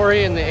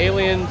laboratory and the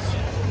aliens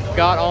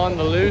got on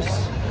the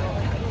loose,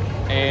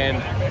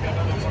 and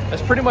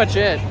that's pretty much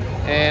it.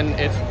 And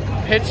it's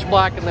pitch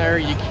black in there.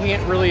 You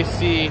can't really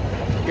see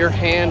your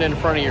hand in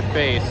front of your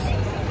face,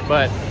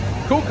 but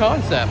cool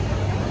concept.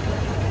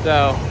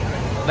 So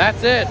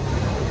that's it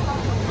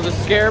for the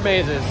scare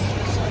mazes.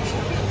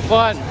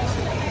 Fun.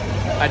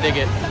 I dig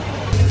it.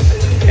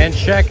 And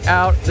check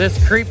out this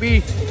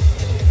creepy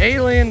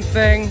alien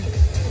thing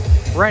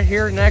right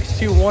here next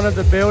to one of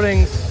the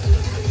buildings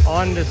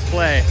on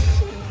display.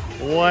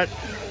 What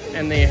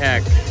in the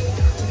heck?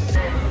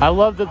 I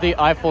love that the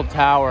Eiffel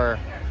Tower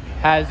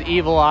has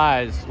evil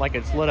eyes, like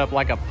it's lit up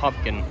like a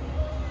pumpkin.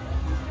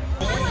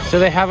 So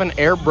they have an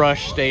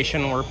airbrush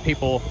station where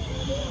people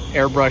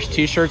airbrush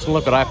t-shirts, and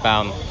look what I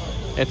found.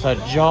 It's a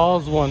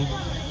Jaws one.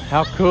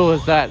 How cool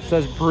is that? It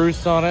says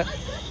Bruce on it.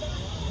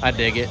 I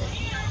dig it.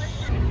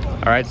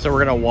 All right, so we're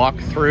gonna walk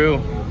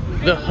through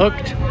the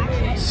hooked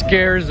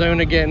scare zone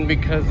again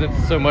because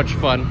it's so much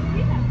fun.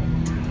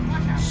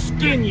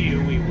 Skin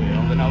you we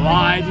will, and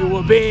alive you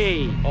will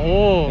be.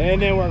 Oh. And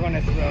then we're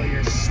gonna throw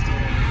your skin.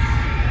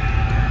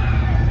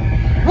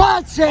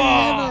 Watch it,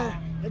 never.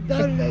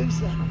 Don't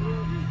lose it.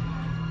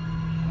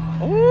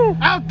 Oh.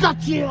 I'll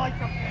gut you like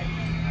a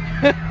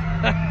pig.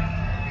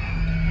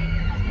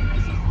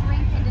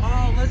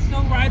 Oh, let's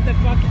go ride the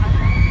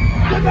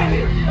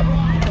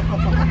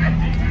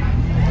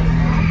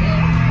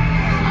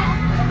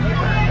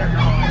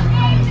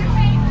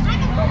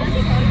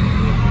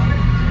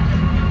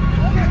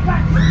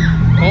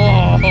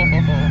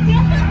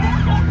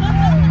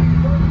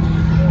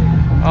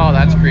Oh,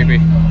 that's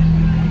creepy.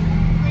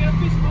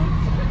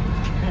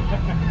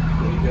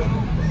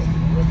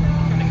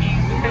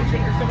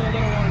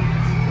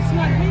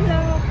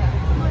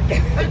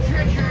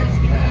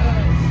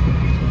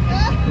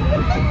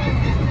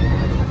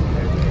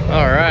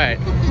 All right.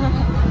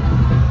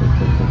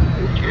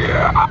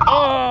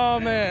 Oh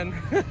man.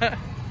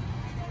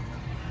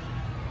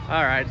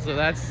 All right, so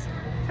that's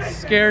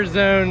scare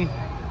zone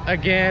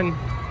again.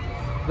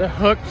 The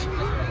hooked.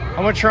 I'm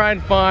gonna try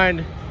and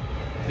find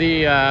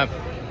the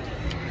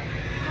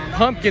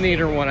pumpkin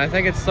eater one. I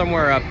think it's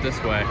somewhere up this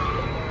way.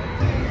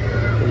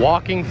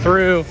 Walking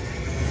through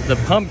the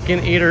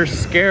pumpkin eater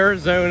scare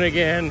zone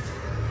again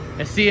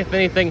and see if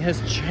anything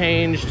has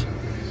changed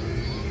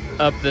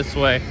up this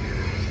way.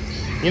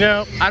 You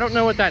know, I don't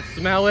know what that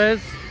smell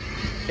is.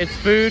 It's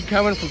food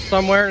coming from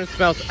somewhere and it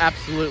smells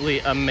absolutely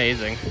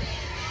amazing.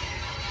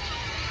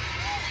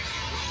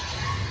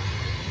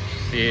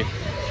 See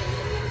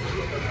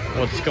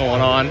what's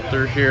going on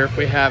through here, if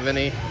we have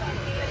any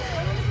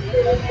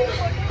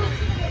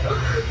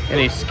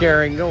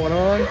scaring going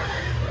on.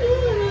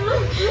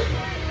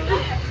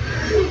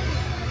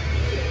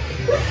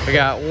 We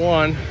got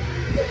one.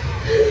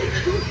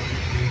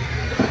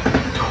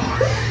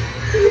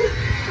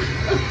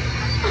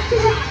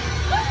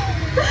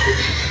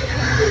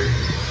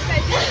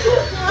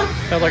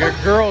 Sounds like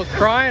a girl is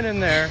crying in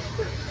there.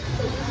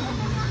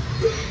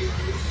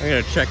 I'm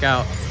gonna check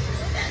out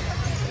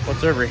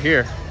what's over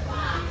here.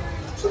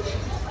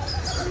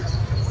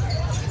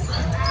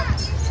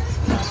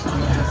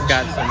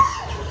 Got some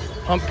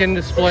pumpkin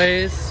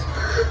displays.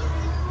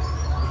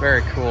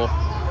 Very cool.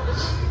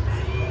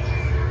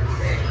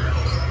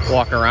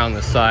 Walk around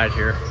the side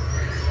here.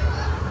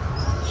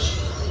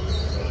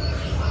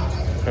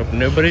 Hope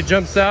nobody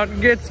jumps out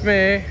and gets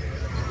me.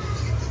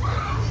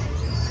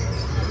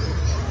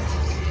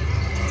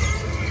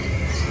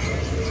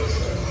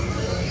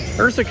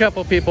 There's a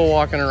couple people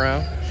walking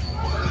around.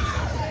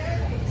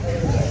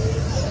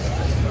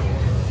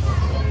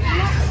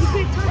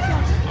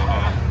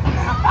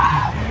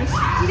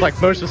 It's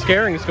like most of the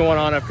scaring is going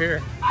on up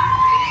here.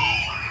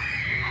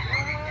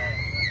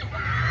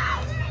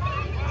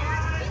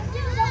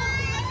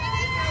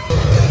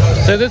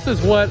 So this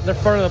is what the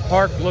front of the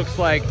park looks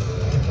like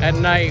at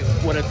night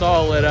when it's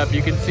all lit up.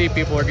 You can see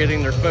people are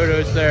getting their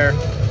photos there.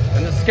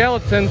 And the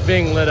skeletons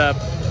being lit up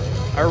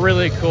are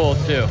really cool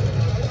too.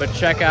 But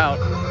check out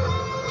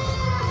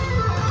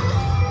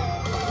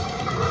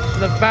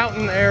the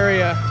fountain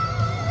area.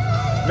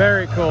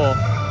 Very cool.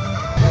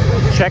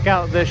 Check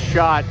out this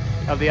shot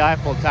of the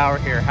Eiffel Tower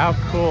here. How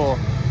cool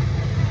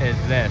is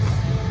this?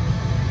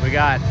 We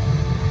got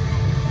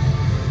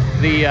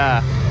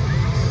the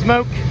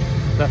smoke,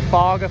 the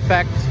fog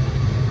effect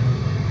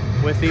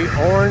with the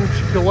orange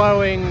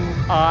glowing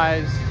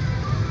eyes.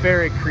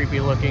 Very creepy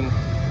looking,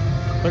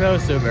 but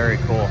also very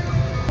cool.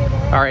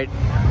 All right,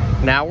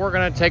 now we're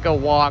gonna take a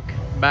walk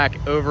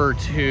back over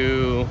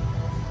to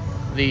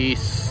the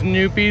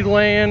Snoopy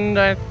Land,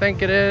 I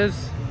think it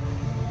is.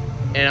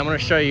 And I'm gonna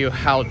show you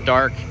how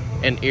dark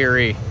and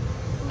eerie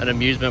an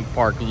amusement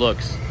park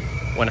looks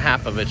when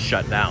half of it's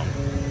shut down.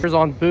 Here's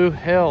on Boo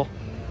Hill,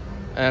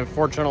 and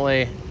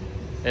unfortunately,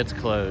 it's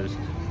closed.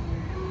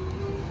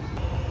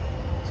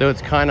 So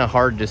it's kind of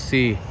hard to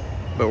see,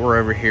 but we're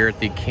over here at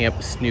the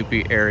Camp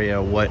Snoopy area,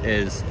 what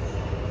is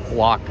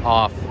locked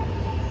off.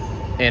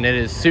 And it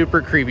is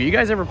super creepy. You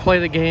guys ever play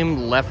the game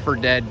Left 4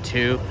 Dead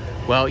 2?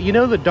 Well, you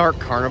know the Dark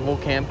Carnival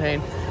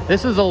campaign?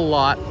 This is a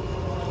lot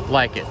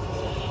like it,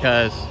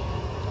 because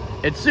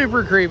it's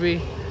super creepy,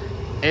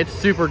 it's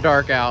super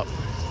dark out,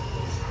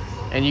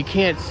 and you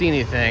can't see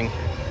anything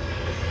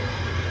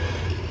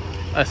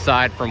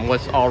aside from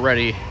what's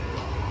already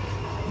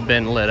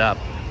been lit up.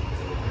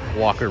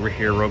 Walk over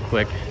here real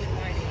quick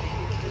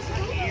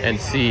and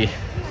see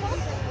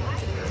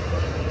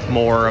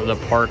more of the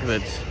park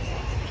that's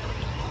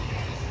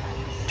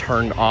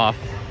turned off.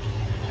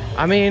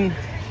 I mean,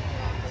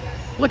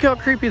 look how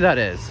creepy that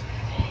is.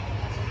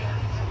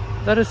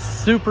 That is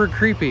super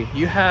creepy.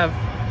 You have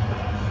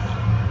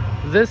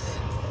this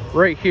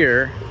right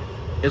here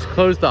is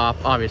closed off,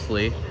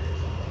 obviously.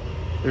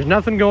 There's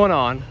nothing going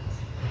on.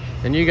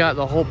 And you got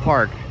the whole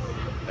park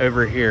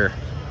over here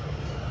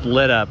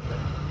lit up.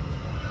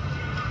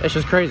 It's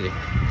just crazy.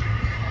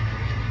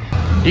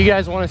 Do you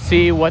guys want to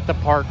see what the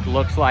park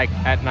looks like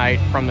at night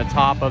from the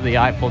top of the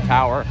Eiffel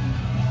Tower?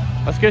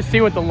 Let's go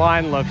see what the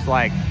line looks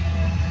like,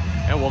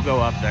 and we'll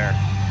go up there.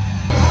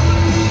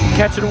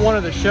 Catching one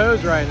of the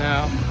shows right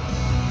now.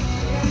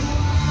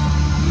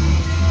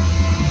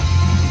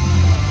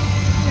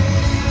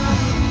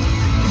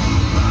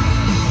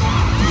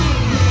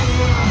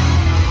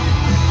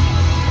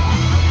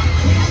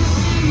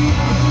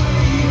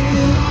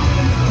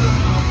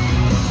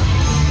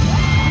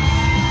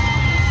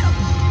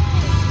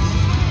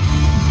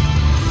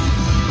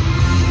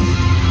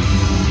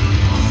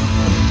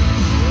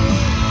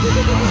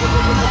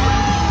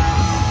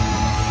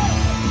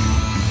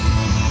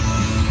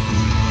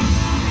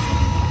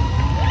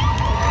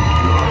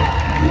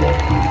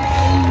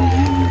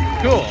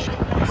 Cool.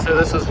 So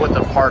this is what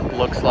the park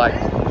looks like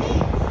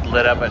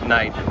lit up at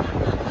night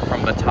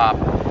from the top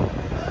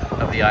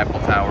of the Eiffel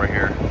Tower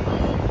here.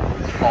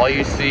 All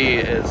you see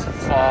is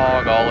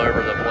fog all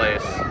over the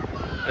place.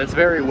 And it's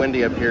very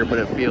windy up here, but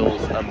it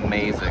feels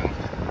amazing.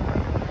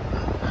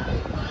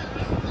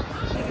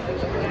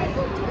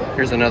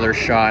 Here's another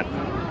shot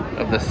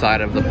of the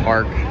side of the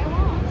park,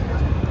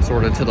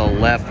 sort of to the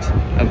left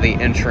of the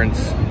entrance.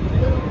 This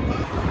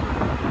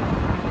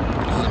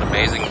is an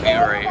amazing view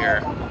right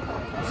here.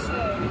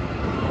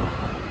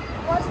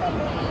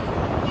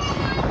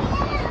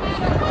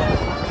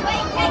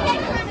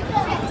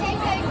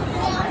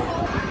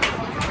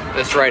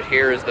 This right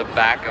here is the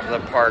back of the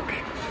park,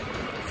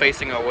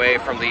 facing away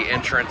from the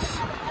entrance.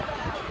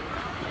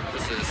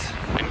 This is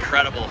incredible.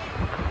 incredible.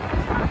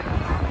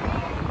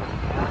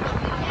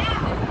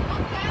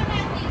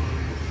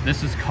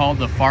 This is called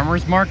the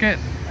Farmer's Market.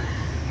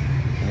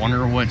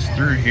 Wonder what's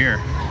through here.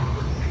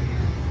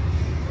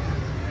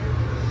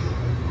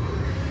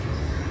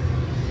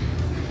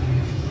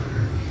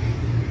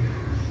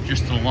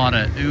 Just a lot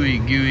of ooey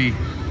gooey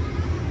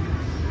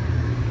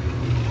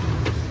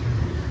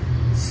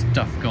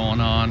stuff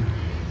going on.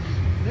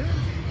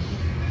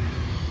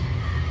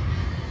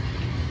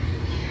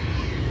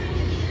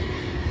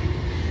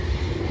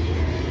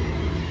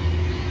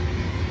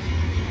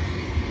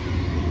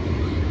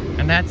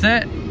 And that's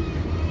it.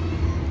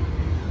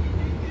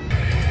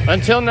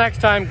 Until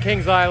next time,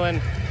 Kings Island,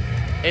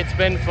 it's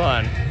been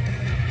fun.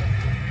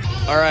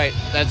 All right,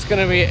 that's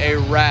gonna be a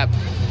wrap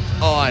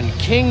on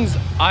Kings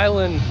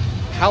Island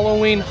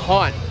Halloween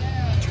Haunt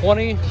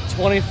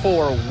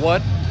 2024.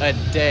 What a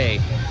day.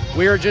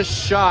 We are just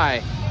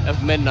shy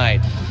of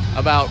midnight.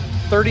 About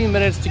 30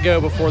 minutes to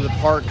go before the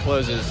park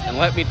closes. And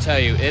let me tell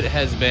you, it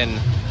has been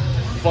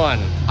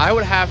fun. I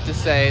would have to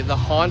say the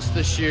haunts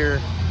this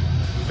year,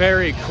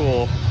 very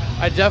cool.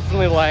 I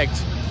definitely liked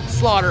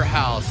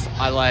Slaughterhouse.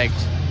 I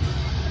liked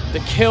the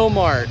Kill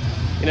Mart,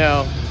 you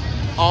know,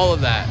 all of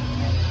that.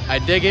 I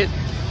dig it.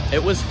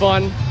 It was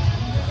fun.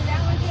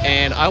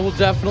 And I will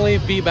definitely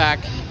be back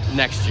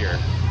next year.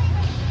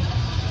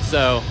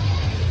 So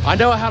I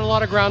know I had a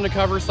lot of ground to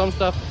cover. Some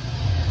stuff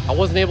I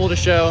wasn't able to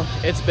show.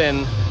 It's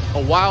been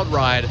a wild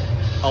ride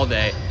all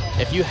day.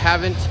 If you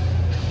haven't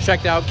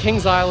checked out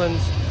Kings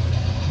Island's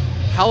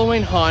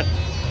Halloween Haunt,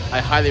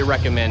 I highly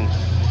recommend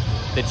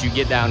that you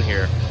get down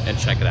here and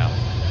check it out.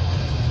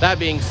 That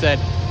being said,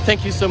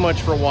 thank you so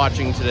much for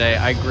watching today.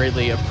 I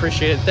greatly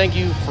appreciate it. Thank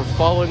you for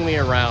following me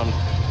around.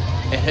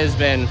 It has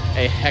been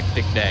a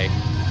hectic day.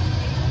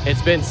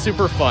 It's been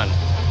super fun.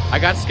 I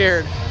got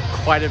scared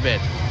quite a bit.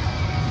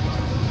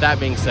 That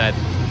being said,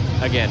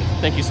 again,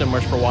 thank you so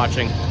much for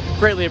watching.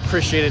 Greatly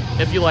appreciate it.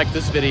 If you like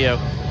this video,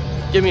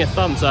 give me a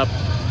thumbs up.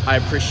 I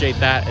appreciate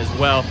that as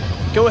well.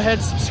 Go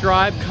ahead,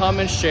 subscribe,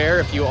 comment, share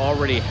if you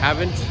already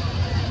haven't.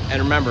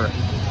 And remember,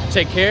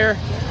 take care,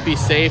 be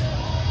safe,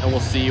 and we'll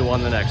see you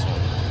on the next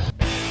one.